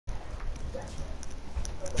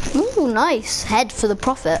Ooh, nice. Head for the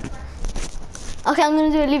prophet. Okay, I'm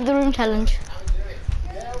gonna do a leave the room challenge.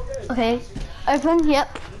 Okay, open,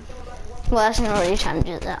 yep. Well, that's not really a challenge,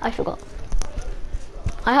 is it? I forgot.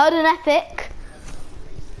 I heard an epic.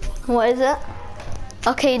 What is it?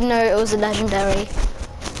 Okay, no, it was a legendary.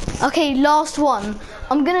 Okay, last one.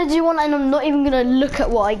 I'm gonna do one and I'm not even gonna look at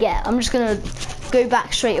what I get. I'm just gonna go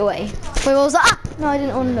back straight away. Wait, what was that? Ah! No, I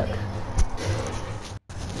didn't want to look.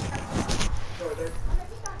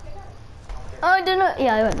 Oh, I don't know.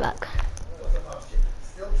 Yeah, I went back.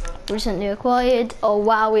 Recently acquired. Oh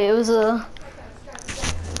wow, it was a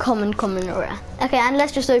common or rare. Okay, and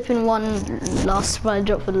let's just open one last surprise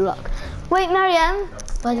drop for the luck. Wait, Mariam.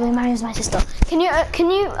 By the way, Mariam's my sister. Can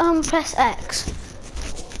you press X?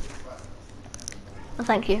 Oh,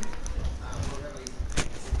 thank you.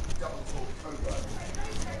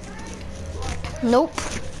 Nope.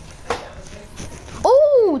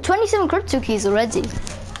 Oh, 27 crypto keys already.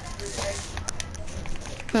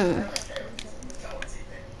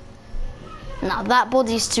 Now that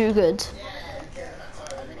body's too good.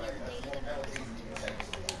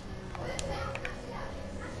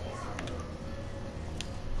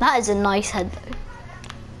 That is a nice head though.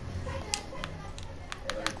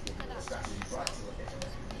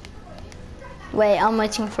 Wait, I'm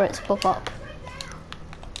waiting for it to pop up.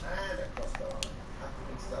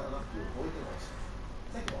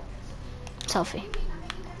 Selfie.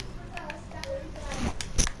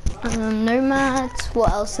 Nomads.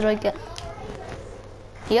 What else did I get?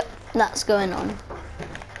 Yep, that's going on.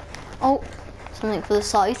 Oh, something for the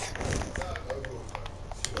scythe.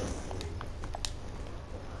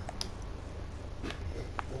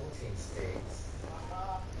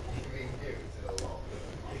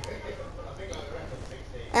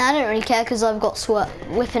 I don't really care because I've got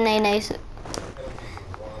whip and nay, so it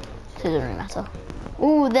doesn't really matter.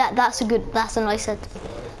 Ooh, that's a nice set.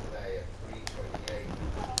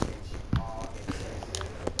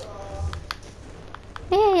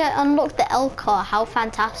 Yeah, unlock the L car. How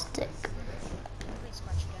fantastic!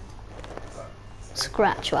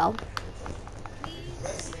 Scratch, well.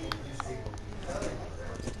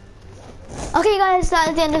 Okay, guys, that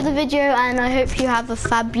is the end of the video, and I hope you have a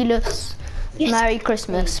fabulous Merry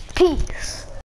Christmas. Peace.